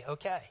say,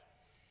 okay,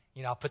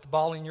 you know, I'll put the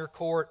ball in your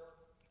court.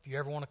 If you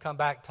ever want to come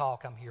back and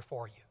talk, I'm here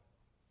for you.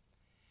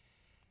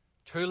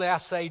 Truly I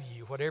say to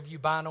you, whatever you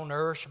bind on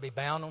earth shall be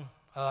bound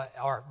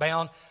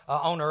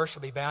on earth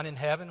shall be bound in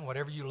heaven.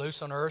 Whatever you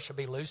loose on earth shall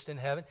be loosed in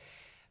heaven.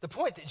 The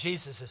point that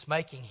Jesus is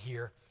making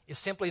here is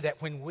simply that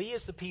when we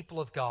as the people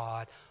of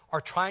God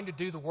are trying to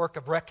do the work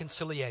of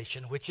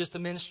reconciliation, which is the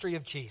ministry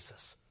of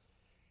Jesus,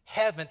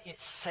 heaven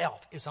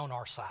itself is on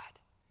our side.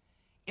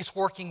 It's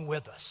working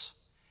with us.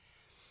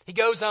 He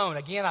goes on,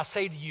 again, I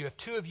say to you, if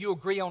two of you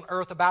agree on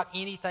earth about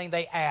anything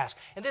they ask,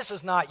 and this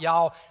is not,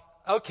 y'all,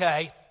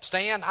 okay,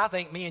 Stan, I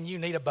think me and you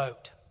need a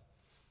boat.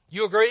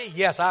 You agree?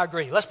 Yes, I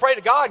agree. Let's pray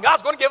to God, and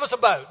God's going to give us a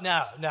boat.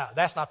 No,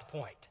 that's not the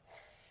point.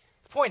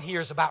 The point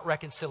here is about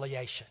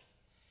reconciliation.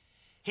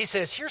 He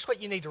says, here's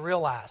what you need to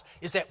realize,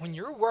 is that when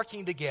you're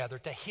working together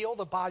to heal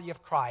the body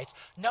of Christ,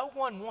 no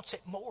one wants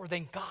it more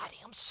than God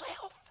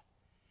himself.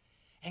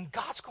 And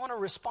God's going to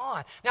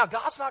respond. Now,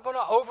 God's not going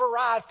to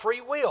override free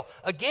will.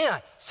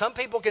 Again, some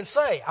people can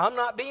say, I'm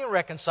not being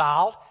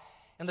reconciled,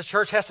 and the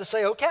church has to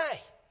say,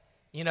 okay.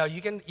 You know, you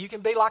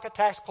can be like a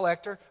tax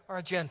collector or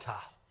a Gentile.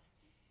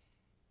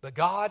 But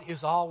God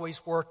is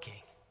always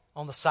working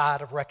on the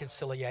side of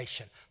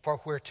reconciliation. For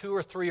where two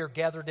or three are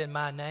gathered in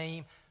my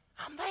name,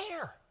 I'm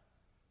there.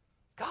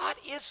 God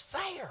is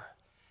there.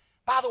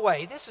 By the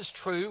way, this is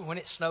true when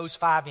it snows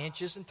 5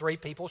 inches and 3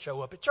 people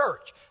show up at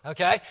church.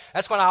 Okay?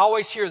 That's when I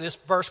always hear this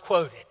verse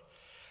quoted.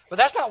 But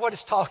that's not what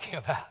it's talking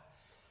about.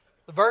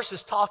 The verse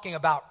is talking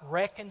about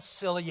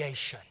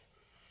reconciliation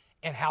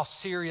and how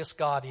serious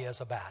God is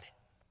about it.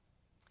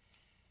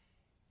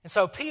 And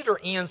so Peter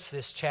ends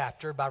this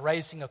chapter by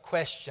raising a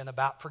question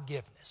about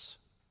forgiveness.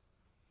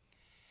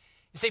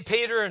 You see,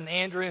 Peter and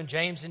Andrew and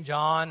James and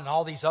John and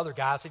all these other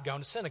guys had gone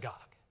to synagogue.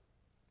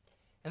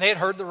 And they had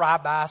heard the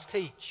rabbis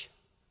teach.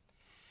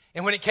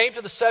 And when it came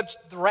to the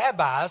subject of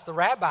the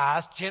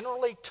rabbis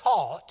generally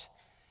taught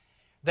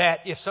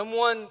that if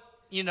someone,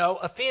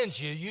 offends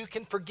you, you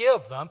can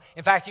forgive them.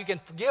 In fact, you can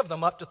forgive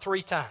them up to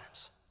 3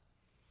 times.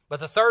 But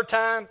the third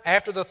time,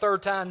 after the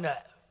third time, no.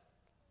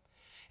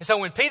 And so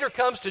when Peter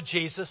comes to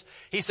Jesus,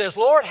 he says,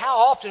 Lord, how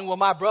often will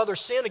my brother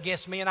sin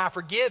against me and I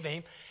forgive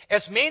him?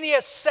 As many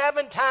as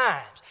 7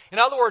 times. In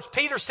other words,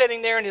 Peter's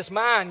sitting there in his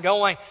mind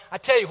going, I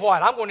tell you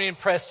what, I'm going to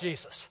impress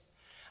Jesus.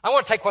 I'm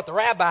going to take what the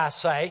rabbis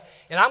say,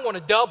 and I'm going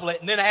to double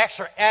it and then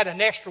add an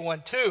extra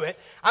one to it.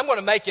 I'm going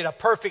to make it a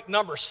perfect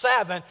number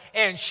 7,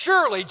 and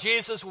surely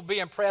Jesus will be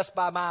impressed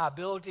by my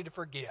ability to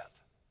forgive.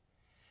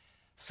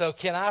 So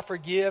can I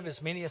forgive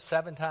as many as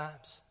 7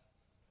 times?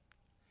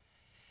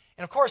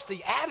 And of course,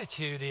 the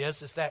attitude is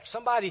that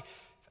somebody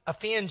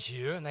offends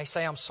you and they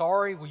say, I'm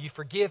sorry, will you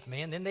forgive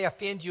me? And then they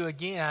offend you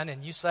again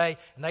and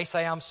they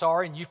say, I'm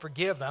sorry, and you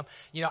forgive them.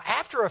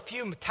 After a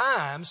few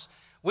times,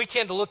 we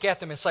tend to look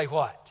at them and say,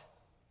 what?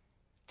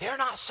 They're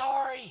not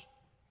sorry.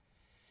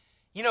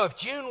 If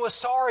June was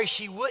sorry,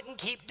 she wouldn't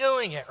keep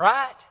doing it,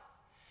 right?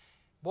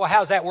 Boy,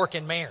 how's that work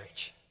in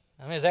marriage?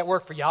 Does that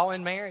work for y'all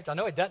in marriage? I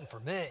know it doesn't for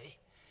me.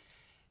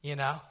 Can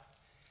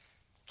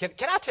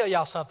I tell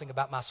y'all something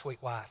about my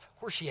sweet wife?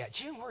 Where's she at?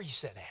 June, where are you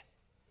sitting at?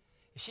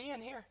 Is she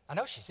in here? I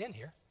know she's in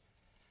here.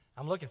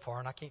 I'm looking for her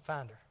and I can't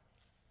find her.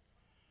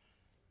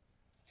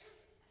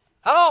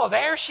 Oh,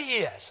 there she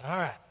is. All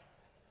right.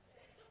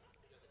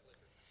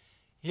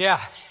 Yeah.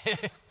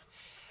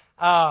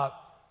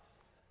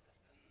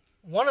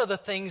 One of the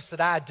things that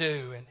I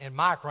do, and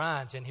Mike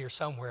Ryan's in here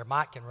somewhere.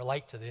 Mike can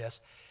relate to this.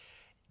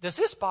 Does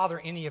this bother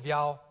any of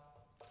y'all?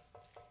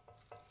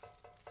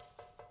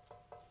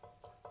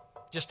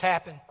 Just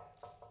tapping?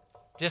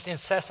 Just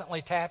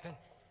incessantly tapping?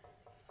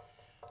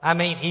 I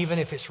mean, even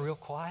if it's real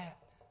quiet?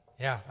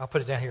 Yeah, I'll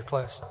put it down here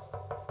close.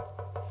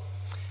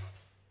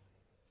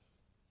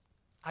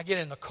 I get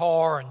in the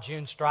car and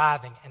June's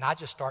driving and I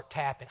just start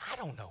tapping. I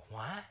don't know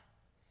why.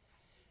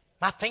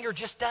 My finger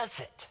just does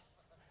it.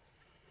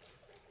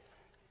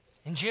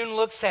 And June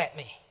looks at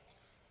me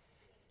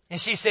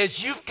and she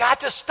says, you've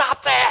got to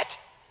stop that.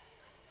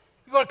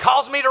 You're going to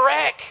cause me to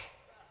wreck.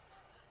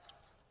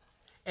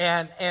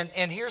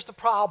 And here's the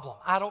problem.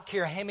 I don't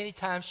care how many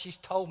times she's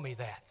told me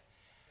that.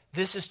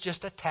 This is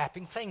just a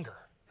tapping finger.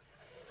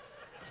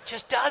 It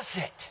just does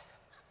it.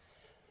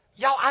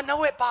 Y'all, I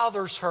know it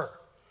bothers her.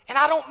 And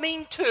I don't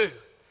mean to.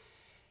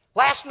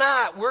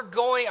 Night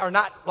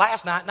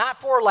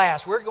before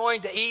last, we're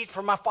going to eat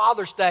for my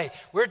Father's Day.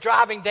 We're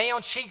driving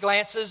down, she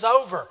glances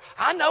over.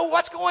 I know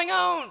what's going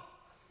on.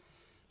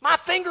 My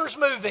finger's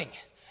moving.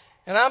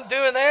 And I'm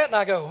doing that and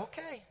I go,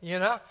 okay,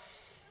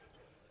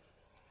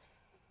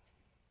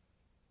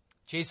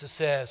 Jesus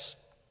says,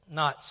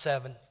 not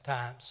 7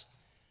 times,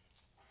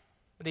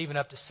 but even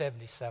up to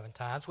 77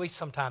 times. We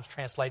sometimes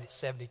translate it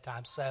 70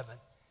 times 7.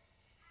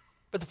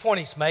 But the point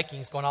he's making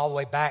is going all the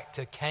way back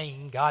to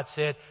Cain. God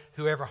said,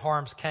 whoever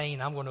harms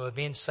Cain, I'm going to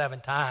avenge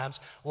 7 times.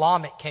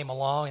 Lamech came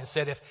along and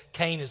said, if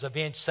Cain is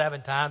avenged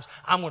 7 times,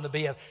 I'm going to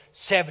be a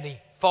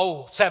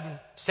 77-fold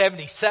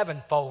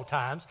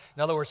times.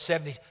 In other words,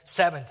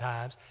 77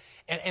 times.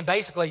 And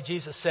basically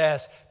Jesus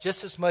says,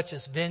 just as much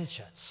as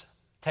vengeance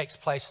takes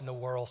place in the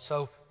world,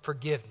 so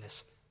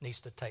forgiveness needs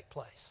to take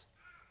place.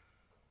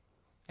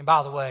 And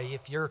by the way,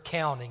 if you're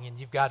counting and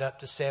you've got up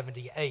to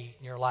 78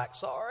 and you're like,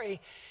 sorry,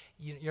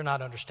 you're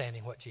not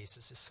understanding what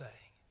Jesus is saying.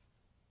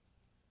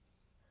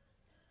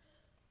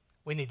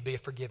 We need to be a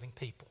forgiving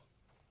people.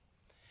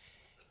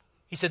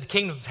 He said the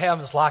kingdom of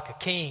heaven is like a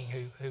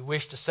king who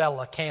wished to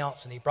settle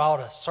accounts, and he brought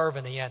a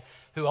servant in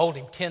who owed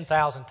him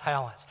 10,000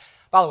 talents.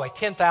 By the way,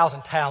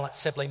 10,000 talents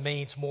simply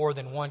means more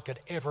than one could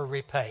ever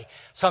repay.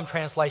 Some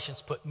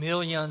translations put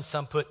millions,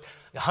 some put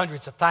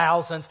hundreds of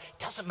thousands.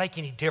 It doesn't make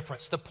any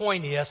difference. The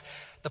point is,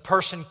 the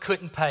person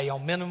couldn't pay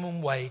on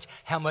minimum wage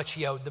how much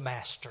he owed the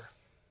master.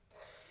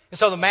 And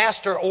so the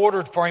master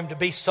ordered for him to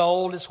be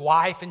sold, his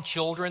wife and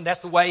children. That's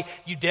the way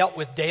you dealt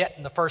with debt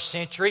in the first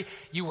century.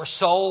 You were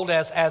sold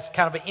as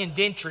kind of an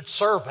indentured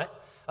servant,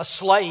 a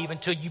slave,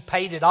 until you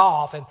paid it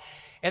off.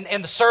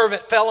 And the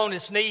servant fell on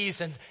his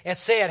knees and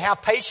said,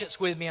 have patience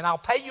with me and I'll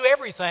pay you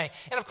everything.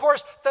 And of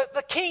course,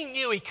 the king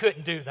knew he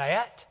couldn't do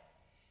that.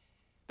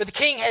 But the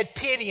king had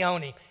pity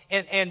on him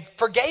and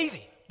forgave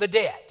him the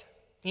debt.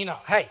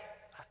 Hey,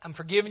 I'm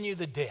forgiving you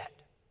the debt.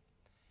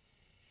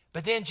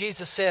 But then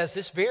Jesus says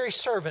this very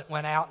servant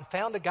went out and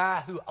found a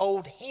guy who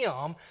owed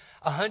him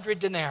 100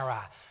 denarii.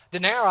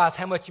 Denarii is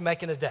how much you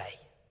make in a day.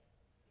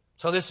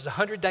 So this is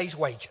 100 days'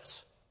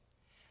 wages.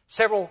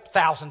 Several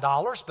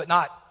 $1,000s, but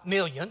not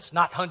millions,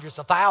 not hundreds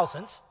of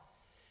thousands.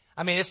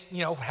 I mean, it's,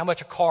 how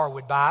much a car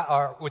would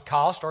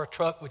cost or a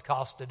truck would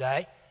cost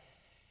today.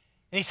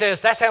 And he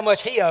says that's how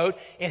much he owed.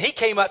 And he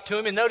came up to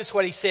him and notice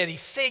what he said. He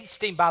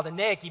seized him by the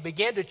neck. He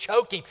began to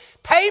choke him.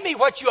 Pay me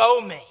what you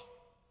owe me.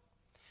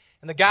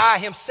 And the guy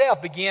himself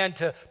began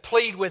to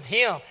plead with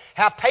him.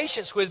 Have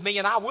patience with me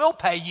and I will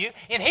pay you.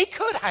 And he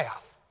could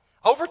have.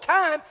 Over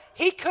time,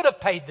 he could have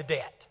paid the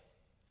debt.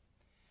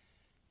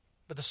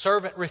 But the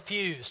servant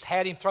refused,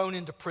 had him thrown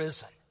into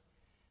prison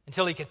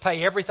until he could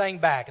pay everything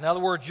back. In other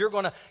words, you're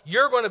going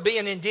to be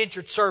an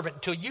indentured servant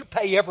until you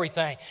pay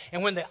everything.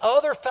 And when the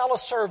other fellow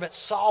servants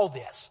saw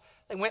this,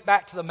 they went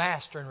back to the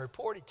master and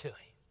reported to him.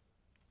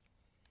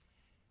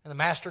 And the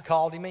master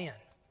called him in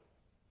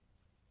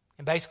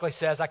and basically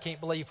says, I can't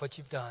believe what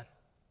you've done.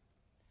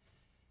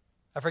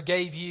 I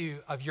forgave you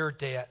of your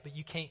debt, but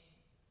you can't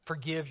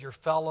forgive your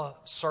fellow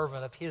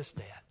servant of his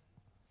debt.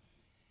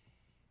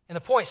 And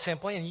the point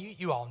simply, and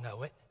you all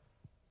know it,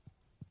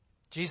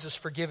 Jesus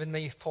forgiven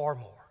me far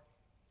more.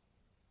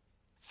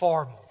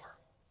 Far more.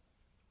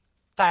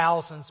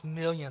 Thousands,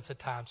 millions of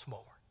times more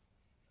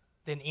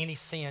than any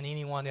sin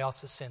anyone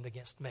else has sinned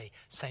against me.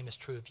 Same is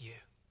true of you.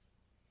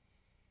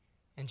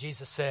 And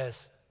Jesus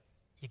says,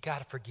 you got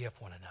to forgive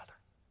one another.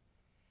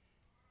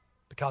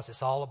 Because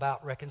it's all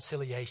about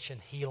reconciliation,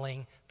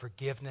 healing,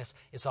 forgiveness.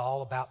 It's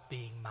all about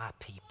being my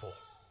people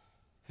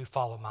who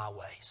follow my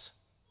ways.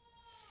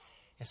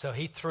 And so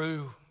he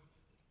threw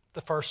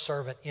the first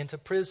servant into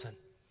prison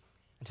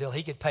until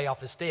he could pay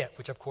off his debt,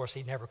 which of course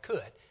he never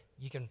could.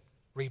 You can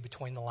read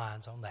between the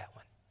lines on that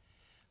one.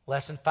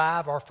 Lesson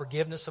 5, our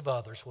forgiveness of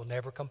others will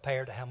never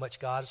compare to how much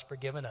God has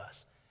forgiven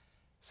us.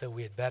 So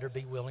we had better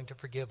be willing to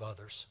forgive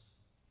others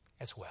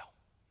as well.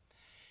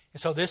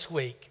 And so this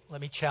week,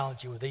 let me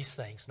challenge you with these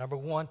things. Number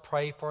 1,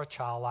 pray for a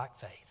childlike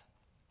faith.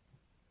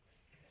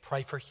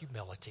 Pray for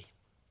humility.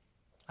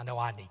 I know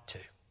I need to.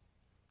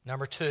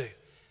 Number 2,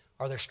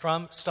 are there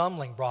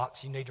stumbling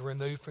blocks you need to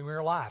remove from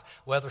your life?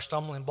 Whether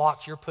stumbling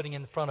blocks you're putting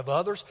in front of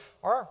others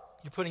or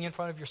you're putting in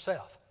front of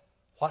yourself.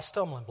 What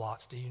stumbling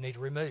blocks do you need to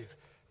remove?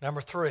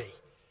 Number 3,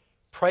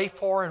 pray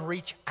for and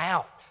reach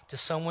out to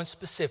someone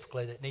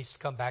specifically that needs to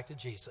come back to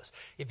Jesus.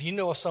 If you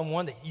know of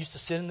someone that used to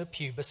sit in the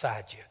pew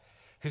beside you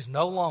who's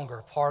no longer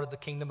a part of the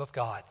kingdom of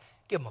God,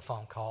 give them a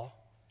phone call.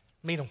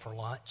 Meet them for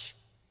lunch.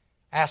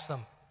 Ask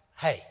them,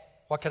 hey,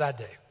 what could I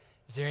do?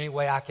 Is there any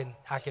way I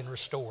can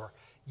restore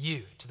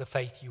you to the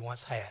faith you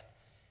once had?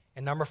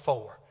 And number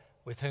 4,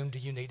 with whom do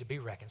you need to be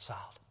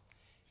reconciled?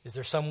 Is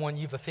there someone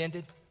you've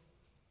offended?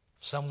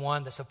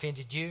 Someone that's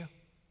offended you?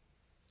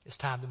 It's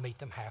time to meet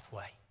them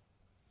halfway.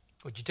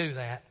 Would you do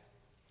that?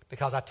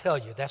 Because I tell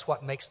you, that's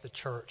what makes the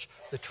church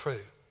the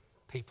true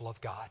people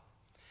of God.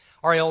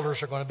 Our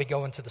elders are going to be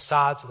going to the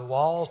sides of the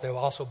walls. They'll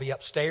also be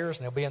upstairs,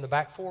 and they'll be in the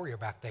back foyer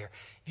back there.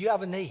 If you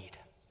have a need,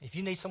 if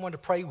you need someone to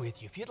pray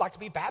with you, if you'd like to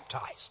be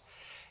baptized,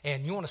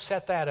 and you want to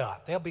set that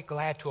up, they'll be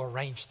glad to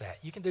arrange that.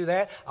 You can do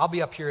that. I'll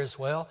be up here as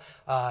well.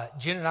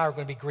 Jen and I are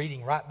going to be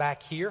greeting right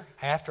back here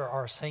after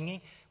our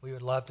singing. We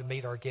would love to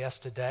meet our guests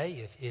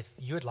today if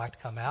you would like to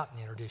come out and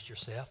introduce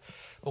yourself.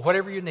 But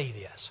whatever your need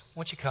is,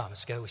 once you come,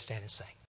 let's go, we stand and sing.